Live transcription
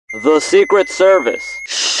The Secret Service.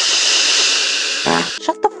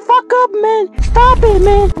 Shut the fuck up, man. Stop it,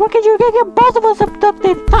 man. Why can't you get both of us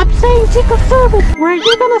abducted? Stop saying Secret Service. Were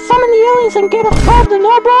you gonna summon the aliens and get us probed?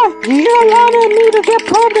 No, bro. You don't want me to get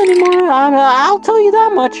probed anymore. I'll tell you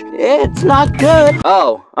that much. It's not good.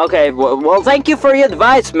 Oh, okay. Well, thank you for your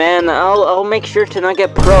advice, man. I'll make sure to not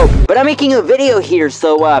get probed. But I'm making a video here,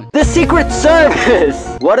 so, the Secret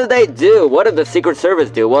Service. What did they do? What did the Secret Service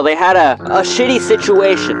do? Well, they had a shitty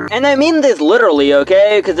situation. And I mean this literally,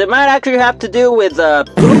 okay? Because it might actually have to do with,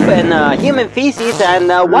 poop and, human feces, and,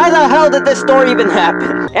 why the hell did this story even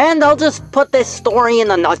happen? And I'll just put this story in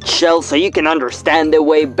a nutshell so you can understand it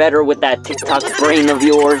way better with that TikTok brain of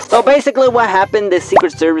yours. So basically what happened, this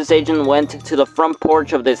Secret Service agent went to the front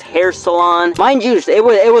porch of this hair salon. Mind you, it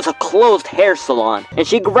was a closed hair salon. And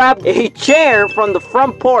she grabbed a chair from the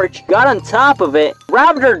front porch, got on top of it,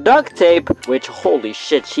 grabbed her duct tape, which, holy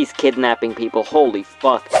shit, she's kidnapping people, holy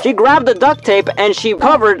fuck. She grabbed the duct tape and she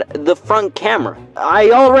covered the front camera.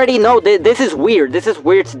 I already know this is weird. This is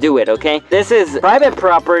weird to do it, okay? This is private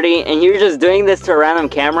property and you're just doing this to a random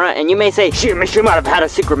camera, and you may say, she might have had a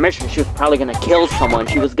secret mission. She was probably gonna kill someone.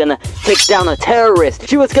 She was gonna take down a terrorist.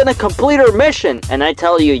 She was gonna complete her mission. And I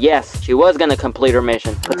tell you, yes, she was gonna complete her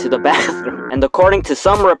mission, but to the bathroom. And according to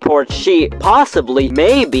some reports, she possibly,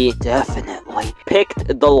 maybe, definitely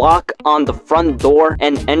picked the lock on the front door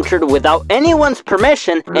and entered without anyone's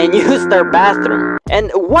permission and used their bathroom.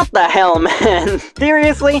 And what the hell, man?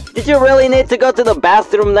 Seriously? Did you really need to go to the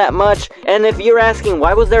bathroom that much? And if you're asking,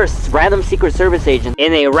 why was there a random Secret Service agent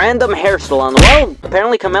in a random hair salon? Well,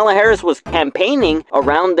 apparently Kamala Harris was campaigning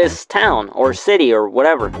around this town or city or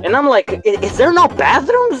whatever. And I'm like, is there no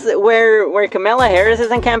bathrooms where Kamala Harris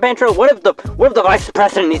is in campaign trail? What if the vice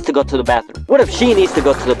president needs to go to the bathroom? What if she needs to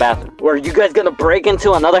go to the bathroom? Or are you guys gonna break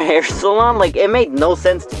into another hair salon? Like, it made no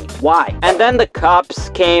sense to me. Why? And then the cops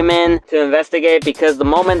came in to investigate, because the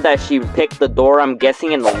moment that she picked the door, I'm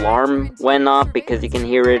guessing an alarm went off, because you can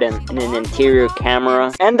hear it in an interior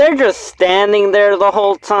camera. And they're just standing there the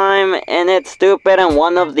whole time, and it's stupid, and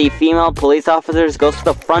one of the female police officers goes to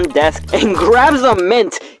the front desk and grabs a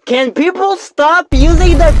mint. Can people stop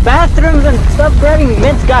using their bathrooms and stop grabbing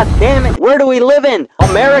mints? God damn it. Where do we live in?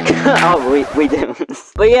 America? Oh, we do.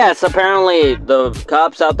 But yes, apparently the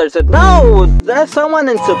cops out there said, no, there's someone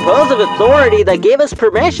in supposed authority that gave us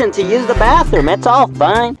permission to use the bathroom. It's all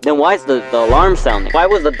fine. Then why is the alarm sounding? Why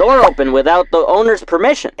was the door open without the owner's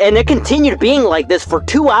permission? And it continued being like this for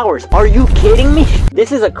 2 hours. Are you kidding me?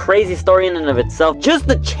 This is a crazy story in and of itself. Just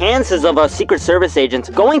the chances of a Secret Service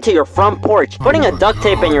agent going to your front porch, putting a duct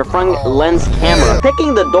tape in your front lens camera,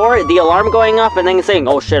 picking the door, the alarm going off, and then saying,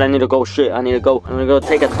 oh shit, I need to go, I'm gonna go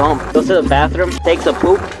take a dump, goes to the bathroom, takes a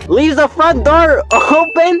poop, leaves the front door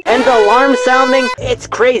open, and the alarm sounding. It's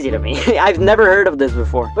crazy to me. I've never heard of this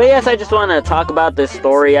before. But yes, I just want to talk about this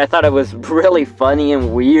story. I thought it was really funny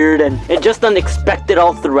and weird, and just unexpected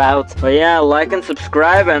all throughout. But yeah, like and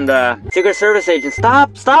subscribe, and Secret Service agents,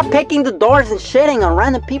 stop picking the doors and shitting on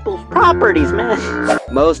random people's properties, man.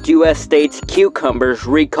 Most US states' cucumbers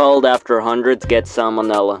recalled after hundreds get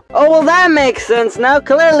salmonella. Oh, well, that makes sense now.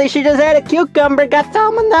 Clearly she just had a cucumber, got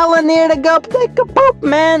salmonella, needed to go take a poop,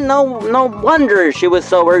 man. No wonder she was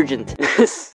so urgent.